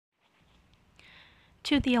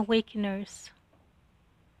to the awakeners,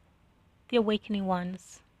 the awakening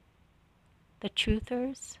ones, the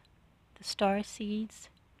truthers, the star seeds,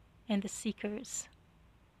 and the seekers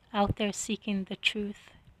out there seeking the truth.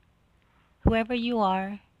 Whoever you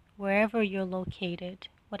are, wherever you're located,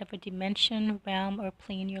 whatever dimension, realm, or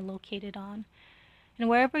plane you're located on, and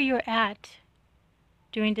wherever you're at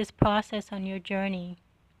during this process on your journey,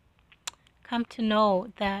 come to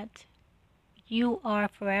know that you are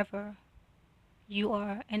forever. You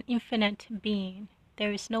are an infinite being.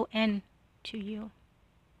 There is no end to you.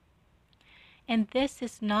 And this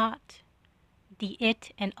is not the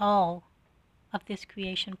it and all of this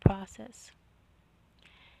creation process.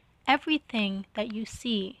 Everything that you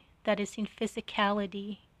see that is in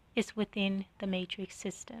physicality is within the matrix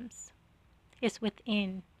systems, is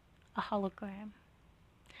within a hologram.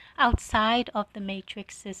 Outside of the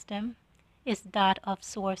matrix system is that of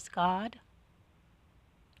Source God,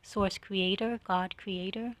 Source Creator, God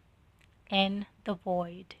Creator, and the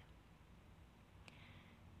void.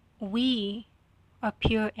 We are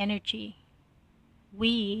pure energy.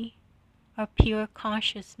 We are pure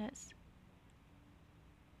consciousness.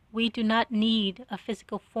 We do not need a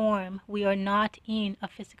physical form. We are not in a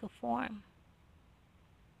physical form.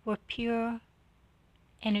 We're pure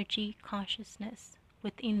energy consciousness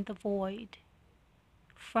within the void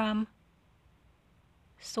from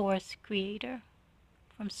Source Creator,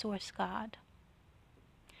 from Source God.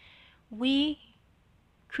 We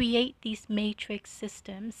create these matrix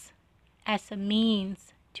systems as a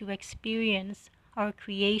means to experience our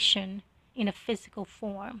creation in a physical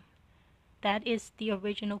form. That is the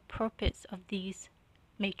original purpose of these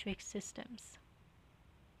matrix systems.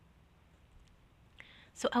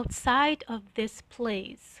 So outside of this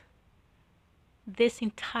place, this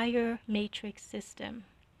entire matrix system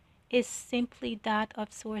is simply that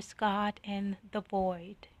of Source God and the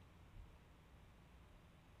void.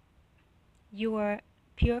 You are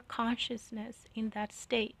pure consciousness in that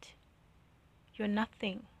state. You're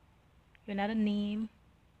nothing. You're not a name.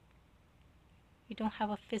 You don't have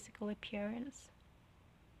a physical appearance.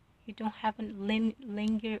 You don't have a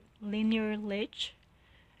linear lineage,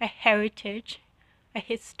 a heritage, a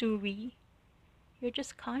history. You're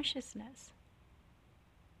just consciousness.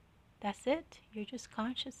 That's it. You're just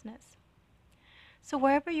consciousness. So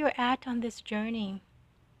wherever you're at on this journey,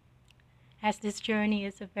 as this journey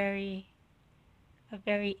is a very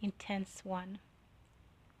intense one,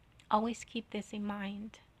 always keep this in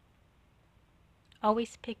mind.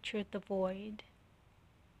 Always picture the void,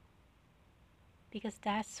 because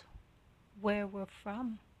that's where we're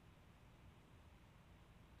from.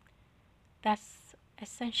 That's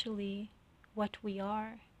essentially what we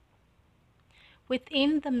are.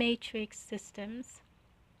 Within the matrix systems,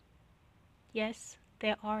 yes,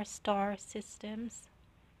 there are star systems,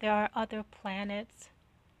 there are other planets,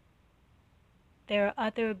 there are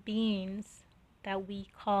other beings that we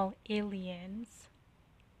call aliens.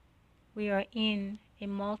 We are in a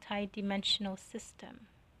multi-dimensional system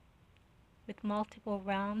with multiple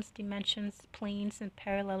realms, dimensions, planes, and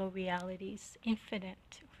parallel realities,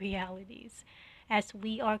 infinite realities, as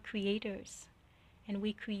we are creators. And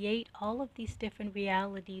we create all of these different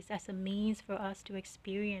realities as a means for us to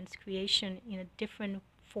experience creation in a different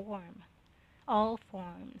form, all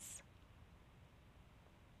forms.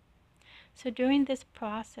 So during this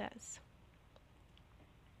process,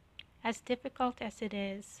 as difficult as it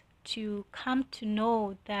is to come to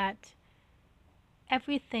know that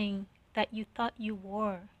everything that you thought you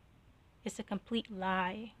were is a complete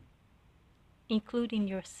lie, including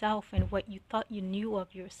yourself and what you thought you knew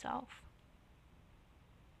of yourself.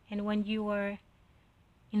 And when you are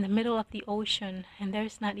in the middle of the ocean and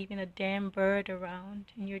there's not even a damn bird around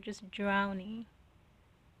and you're just drowning,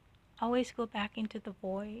 always go back into the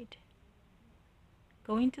void.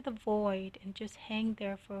 Go into the void and just hang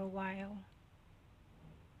there for a while.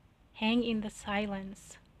 Hang in the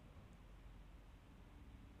silence.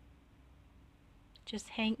 Just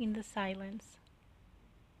hang in the silence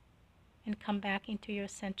and come back into your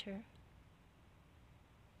center.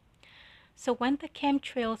 So when the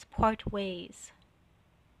chemtrails part ways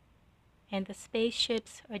and the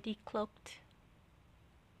spaceships are decloaked,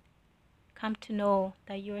 come to know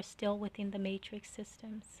that you are still within the matrix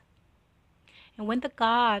systems. And when the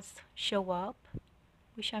gods show up,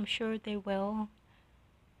 which I'm sure they will,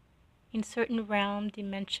 in certain realm,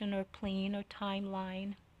 dimension, or plane, or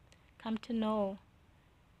timeline, come to know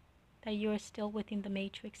that you are still within the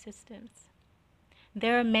matrix systems.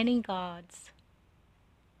 There are many gods,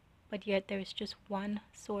 but yet there is just one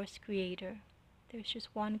Source Creator. There's just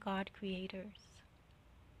one God Creator.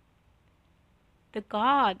 The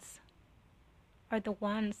gods are the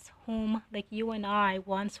ones whom, like you and I,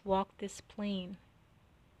 once walked this plane,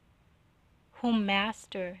 whom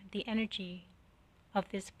master the energy of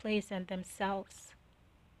this place and themselves,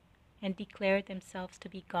 and declare themselves to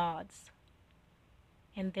be gods.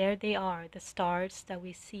 And there they are, the stars that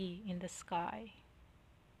we see in the sky.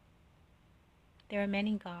 There are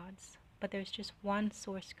many gods, but there's just one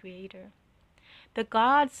source creator. The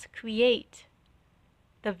gods create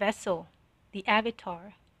the vessel, the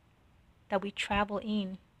avatar that we travel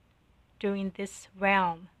in during this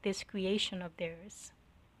realm, this creation of theirs.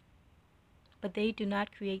 But they do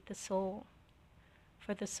not create the soul,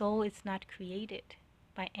 for the soul is not created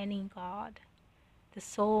by any god. The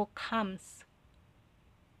soul comes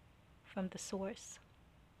from the source.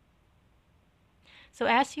 So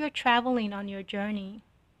as you're traveling on your journey,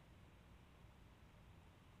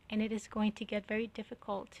 and it is going to get very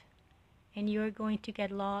difficult, and you're going to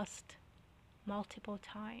get lost multiple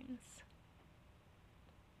times,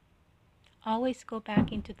 always go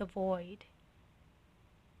back into the void.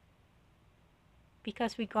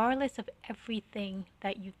 Because regardless of everything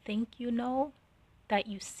that you think you know, that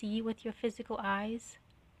you see with your physical eyes,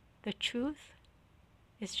 the truth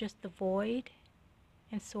is just the void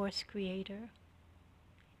and source creator.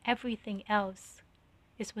 Everything else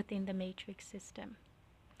is within the matrix system.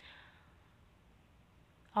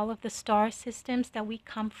 All of the star systems that we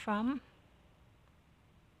come from,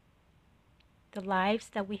 the lives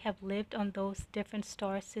that we have lived on those different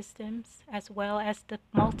star systems, as well as the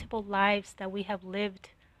multiple lives that we have lived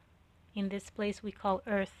in this place we call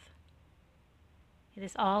Earth, it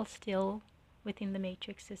is all still within the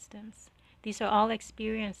matrix systems. These are all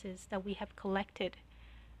experiences that we have collected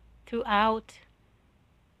throughout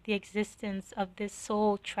the existence of this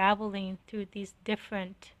soul traveling through these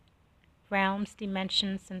different realms,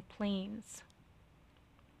 dimensions, and planes.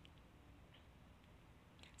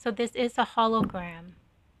 So this is a hologram.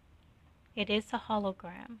 It is a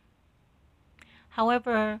hologram.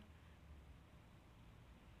 However,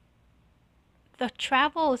 the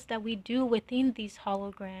travels that we do within these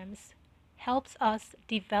holograms helps us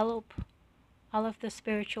develop all of the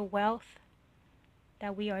spiritual wealth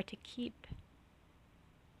that we are to keep.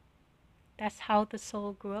 That's how the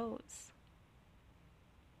soul grows.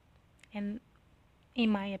 And in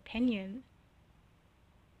my opinion,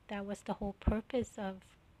 that was the whole purpose of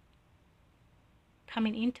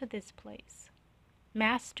coming into this place,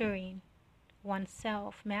 mastering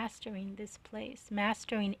oneself, mastering this place,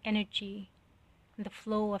 mastering energy, the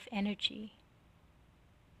flow of energy.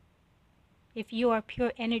 If you are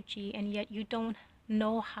pure energy and yet you don't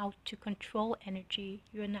know how to control energy,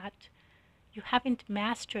 you haven't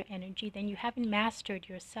mastered energy, then you haven't mastered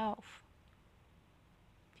yourself.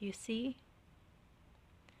 Do you see?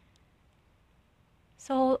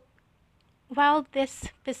 So while this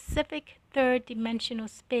specific third dimensional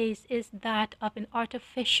space is that of an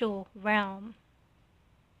artificial realm,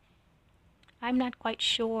 I'm not quite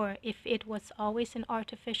sure if it was always an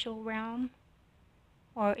artificial realm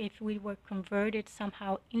or if we were converted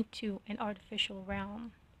somehow into an artificial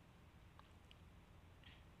realm.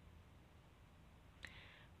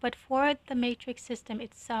 But for the matrix system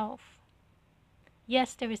itself,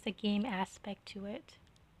 yes, there is a game aspect to it.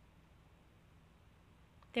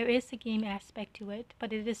 There is a game aspect to it,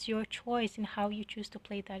 but it is your choice in how you choose to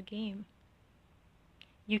play that game.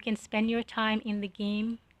 You can spend your time in the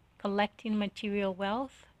game collecting material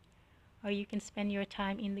wealth, or you can spend your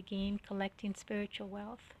time in the game collecting spiritual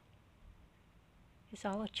wealth. It's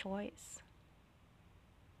all a choice.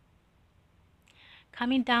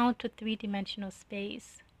 Coming down to three-dimensional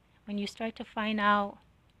space, when you start to find out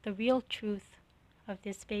the real truth of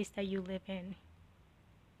this space that you live in,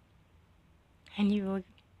 and you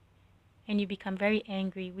become very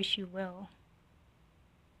angry, which you will,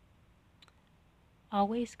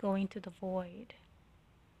 always go into the void.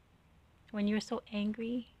 When you're so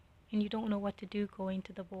angry and you don't know what to do, go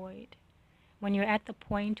into the void. When you're at the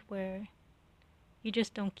point where you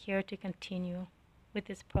just don't care to continue with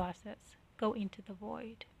this process, go into the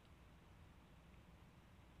void.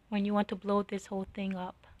 When you want to blow this whole thing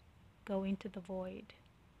up, go into the void.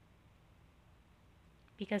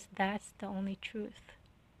 Because that's the only truth.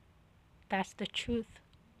 That's the truth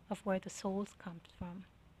of where the soul comes from.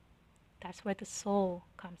 That's where the soul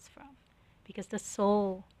comes from. Because the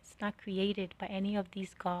soul is not created by any of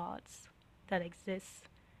these gods that exist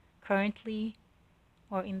currently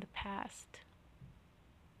or in the past.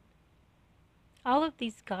 All of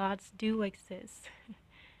these gods do exist.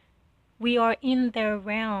 We are in their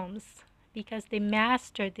realms because they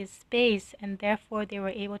mastered this space and therefore they were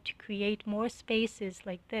able to create more spaces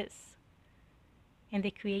like this. And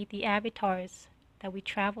they create the avatars that we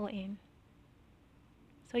travel in.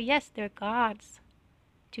 So yes, they're gods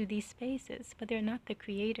to these spaces, but they're not the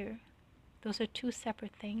creator. Those are two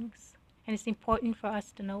separate things. And it's important for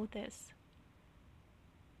us to know this,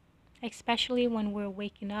 especially when we're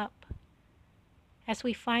waking up. As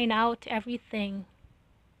we find out everything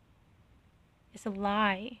is a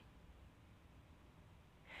lie,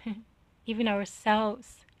 even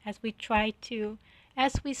ourselves, as we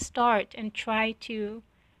start and try to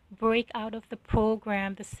break out of the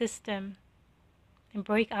program, the system, and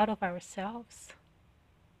break out of ourselves.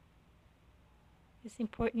 It's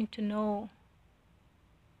important to know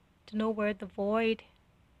where the void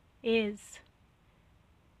is,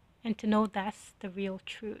 and to know that's the real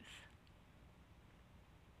truth.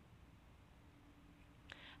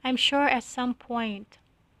 I'm sure at some point,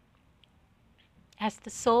 as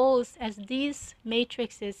these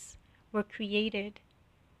matrices were created,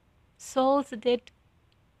 souls did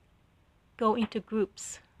go into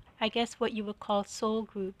groups. I guess what you would call soul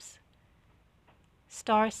groups,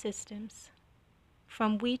 star systems,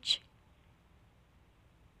 from which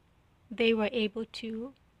they were able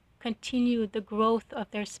to continue the growth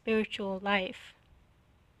of their spiritual life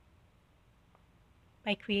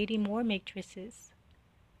by creating more matrices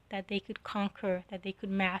that they could conquer, that they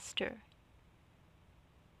could master.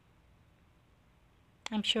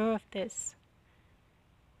 I'm sure of this.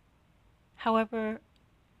 However,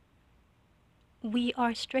 we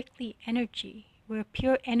are strictly energy. We're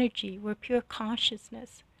pure energy. We're pure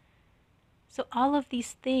consciousness. So all of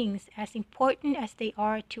these things, as important as they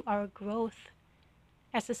are to our growth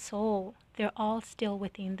as a soul, they're all still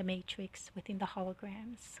within the matrix, within the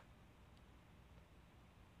holograms.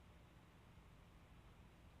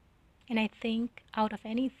 And I think out of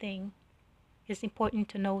anything, it's important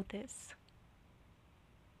to know this,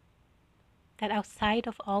 that outside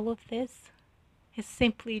of all of this is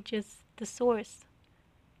simply just the source,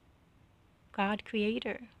 God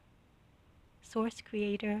creator, source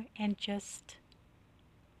creator, and just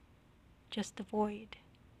the void.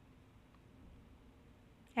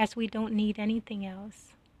 As we don't need anything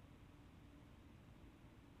else.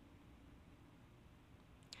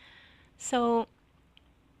 So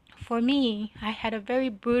for me, I had a very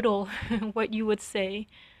brutal, what you would say,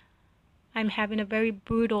 I'm having a very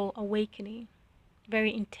brutal awakening,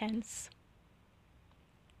 very intense.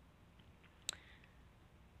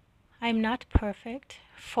 I'm not perfect,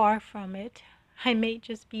 far from it. I may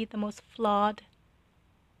just be the most flawed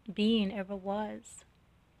being ever was.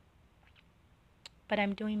 But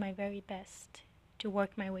I'm doing my very best to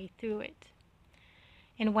work my way through it.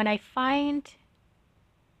 And when I find,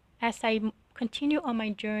 as I continue on my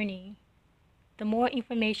journey, the more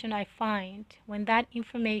information I find, when that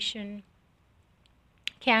information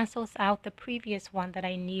cancels out the previous one that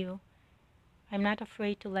I knew, I'm not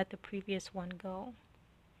afraid to let the previous one go.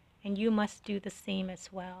 And you must do the same as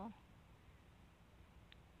well.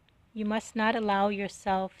 You must not allow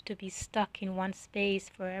yourself to be stuck in one space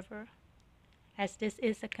forever. As this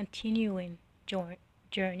is a continuing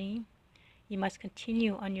journey, you must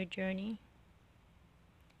continue on your journey.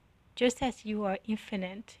 Just as you are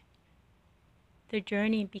infinite, the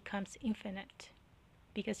journey becomes infinite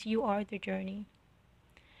because you are the journey.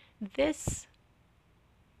 This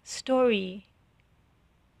story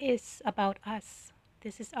is about us.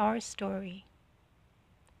 This is our story.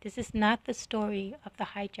 This is not the story of the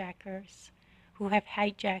hijackers who have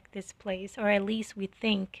hijacked this place, or at least we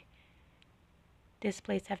think this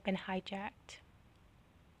place has been hijacked.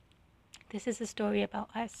 This is a story about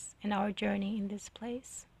us and our journey in this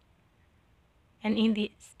place, and in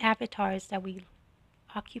the avatars that we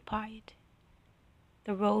occupied,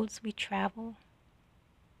 the roads we travel,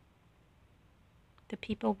 the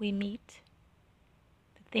people we meet,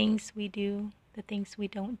 the things we do, the things we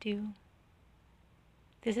don't do.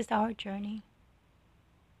 This is our journey.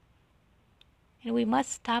 And we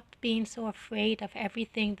must stop being so afraid of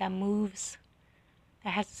everything that moves,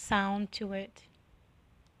 that has a sound to it.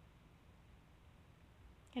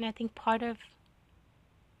 And I think part of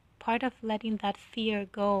letting that fear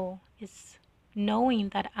go is knowing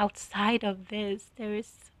that outside of this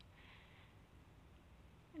there's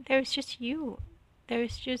just you.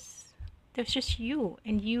 There's just you,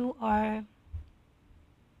 and you're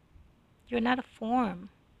not a form.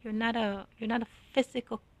 You're not a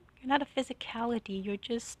physicality. You're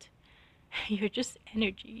just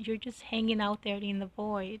energy. You're just hanging out there in the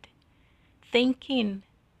void, thinking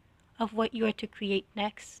of what you are to create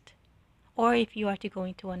next, or if you are to go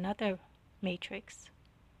into another matrix.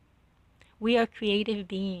 We are creative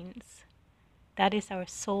beings. That is our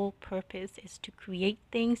sole purpose, is to create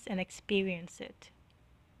things and experience it.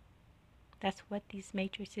 That's what these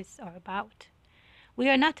matrices are about. We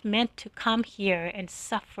are not meant to come here and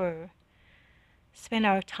suffer, spend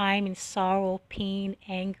our time in sorrow, pain,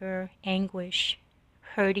 anger, anguish,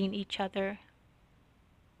 hurting each other.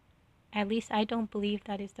 At least I don't believe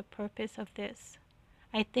that is the purpose of this.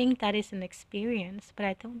 I think that is an experience, but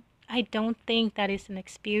I don't think that is an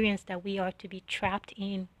experience that we are to be trapped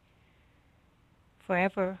in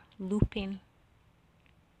forever, looping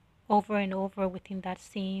over and over within that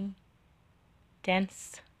same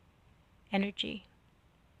dense energy.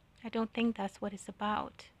 I don't think that's what it's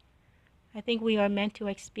about. I think we are meant to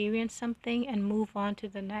experience something and move on to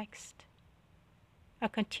the next. A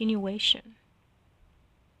continuation.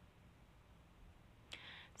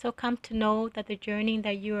 So come to know that the journey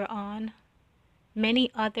that you are on, many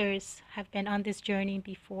others have been on this journey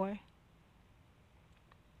before.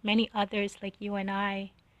 Many others like you and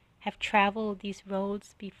I have traveled these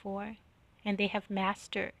roads before, and they have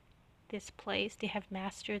mastered this place. They have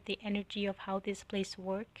mastered the energy of how this place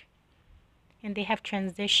works. And they have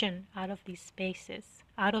transitioned out of these spaces,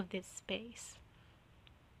 out of this space.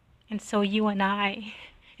 And so you and I,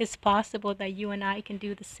 it's possible that you and I can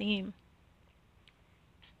do the same.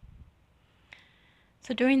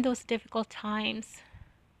 So during those difficult times,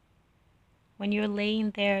 when you're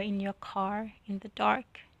laying there in your car in the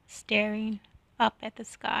dark, staring up at the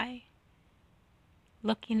sky,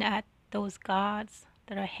 looking at those gods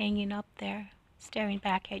that are hanging up there, staring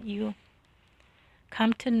back at you,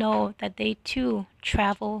 come to know that they too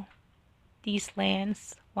travel these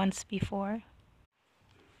lands once before.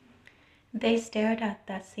 They stared at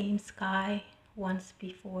that same sky once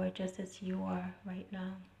before, just as you are right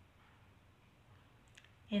now.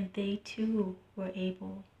 And they too were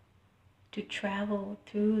able to travel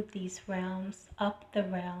through these realms, up the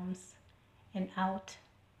realms, and out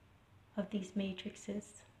of these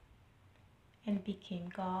matrices, and became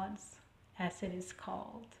gods, as it is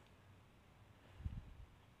called.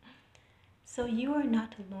 So you are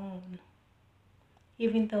not alone,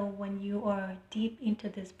 even though when you are deep into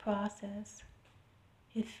this process,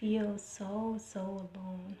 it feels so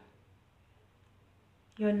alone.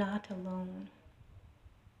 You're not alone.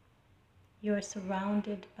 You're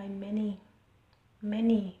surrounded by many.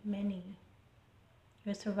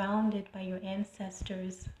 You're surrounded by your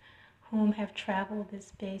ancestors whom have traveled this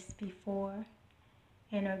space before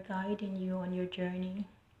and are guiding you on your journey.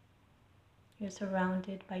 You're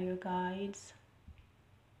surrounded by your guides.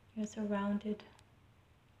 You're surrounded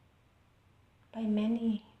by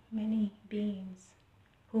many beings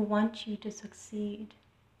who want you to succeed.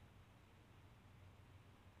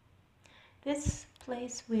 This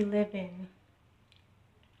place we live in,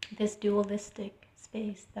 this dualistic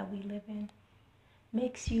space that we live in,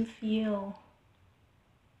 makes you feel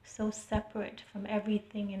so separate from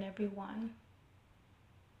everything and everyone.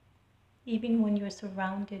 Even when you're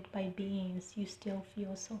surrounded by beings, you still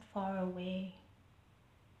feel so far away,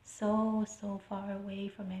 so far away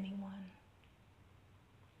from anyone.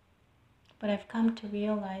 But I've come to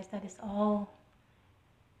realize that it's all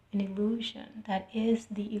an illusion. That is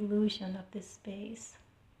the illusion of this space.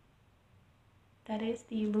 That is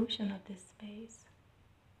the illusion of this space.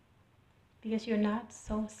 Because you're not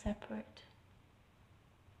so separate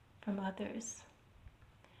from others.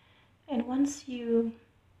 And once you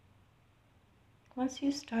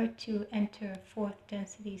start to enter fourth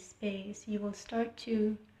density space, you will start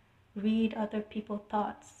to read other people's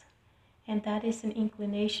thoughts. And that is an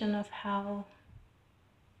inclination of how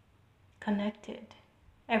connected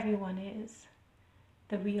everyone is.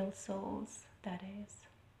 The real souls, that is.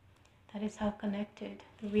 That is how connected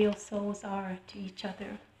the real souls are to each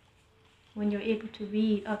other. When you're able to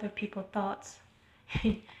read other people's thoughts,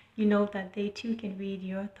 you know that they too can read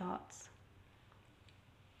your thoughts.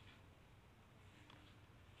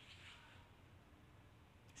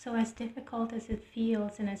 So as difficult as it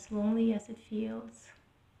feels and as lonely as it feels,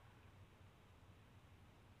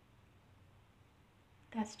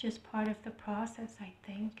 that's just part of the process, I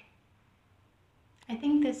think. I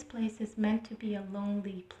think this place is meant to be a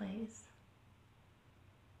lonely place,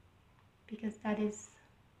 because that is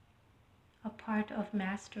a part of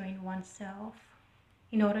mastering oneself.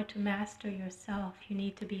 In order to master yourself, you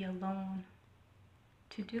need to be alone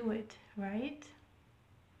to do it, right?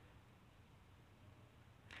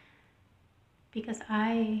 Because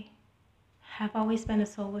I have always been a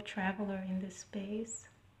solo traveler in this space.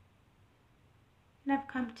 And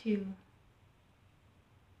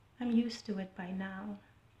I'm used to it by now.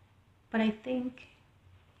 But I think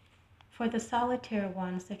for the solitary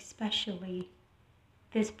ones especially,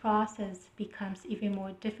 this process becomes even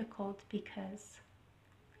more difficult, because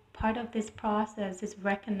part of this process is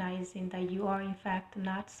recognizing that you are in fact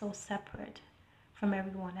not so separate from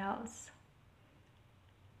everyone else.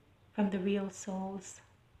 from the real souls.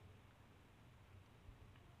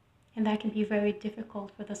 And that can be very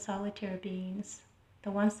difficult for the solitary beings,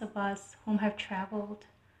 the ones of us whom have traveled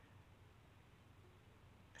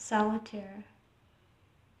solitary,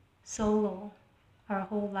 solo, our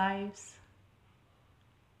whole lives.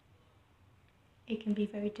 It can be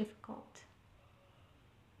very difficult.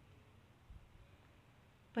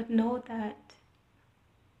 But know that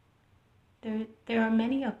there are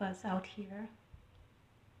many of us out here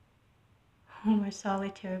whom are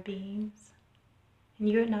solitary beings, and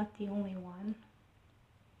you're not the only one.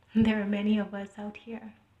 There are many of us out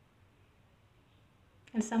here.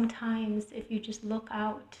 And sometimes if you just look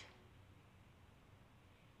out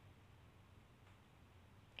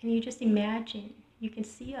and you just imagine, you can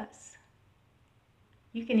see us.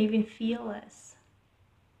 You can even feel us.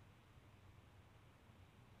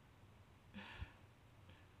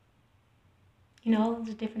 In all of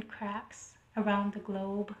the different cracks around the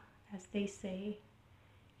globe, as they say,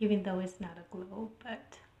 even though it's not a globe,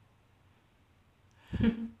 but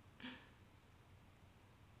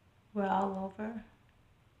we're all over.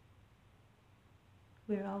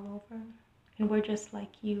 We're all over. And we're just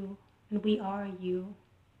like you, and we are you.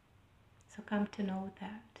 So come to know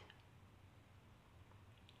that.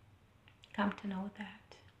 Come to know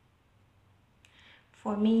that.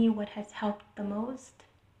 For me, what has helped the most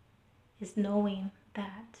is knowing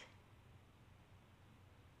that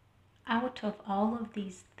out of all of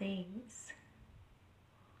these things,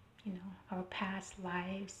 our past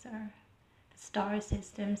lives, or the star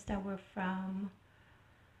systems that we're from,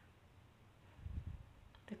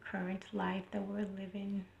 the current life that we're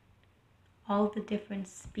living, all the different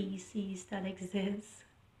species that exist,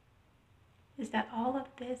 is that all of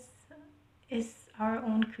this is our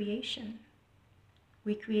own creation.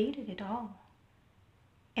 We created it all.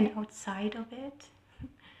 And outside of it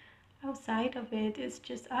is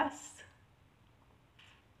just us.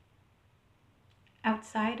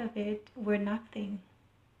 Outside of it, we're nothing,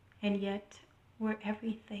 and yet we're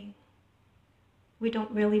everything. We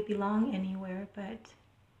don't really belong anywhere, but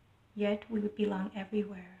yet we belong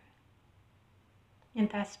everywhere. And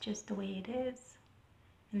that's just the way it is.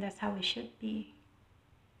 And that's how it should be.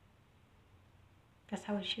 That's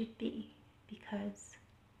how it should be, because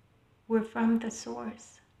we're from the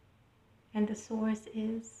source, and the source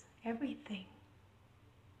is everything.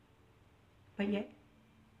 But yet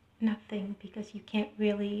nothing, because you can't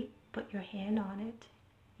really put your hand on it.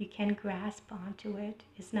 You can't grasp onto it.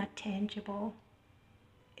 It's not tangible.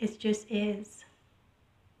 It just is.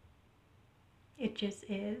 It just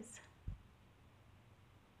is.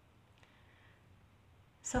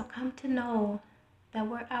 So come to know that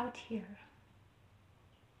we're out here.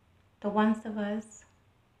 The ones of us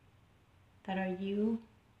that are you,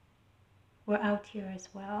 we're out here as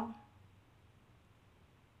well.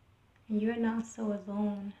 And you're not so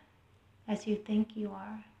alone as you think you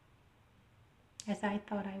are, as I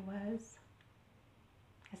thought I was,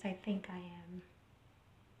 as I think I am.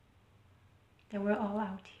 That we're all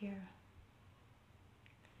out here.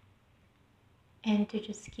 And to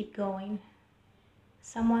just keep going.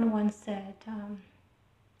 Someone once said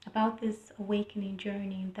about this awakening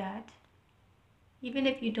journey that even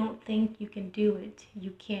if you don't think you can do it,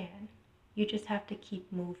 you can. You just have to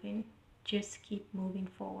keep moving. Just keep moving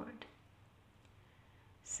forward.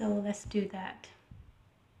 So let's do that.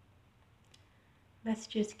 Let's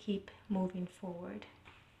just keep moving forward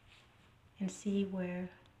and see where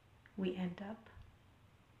we end up.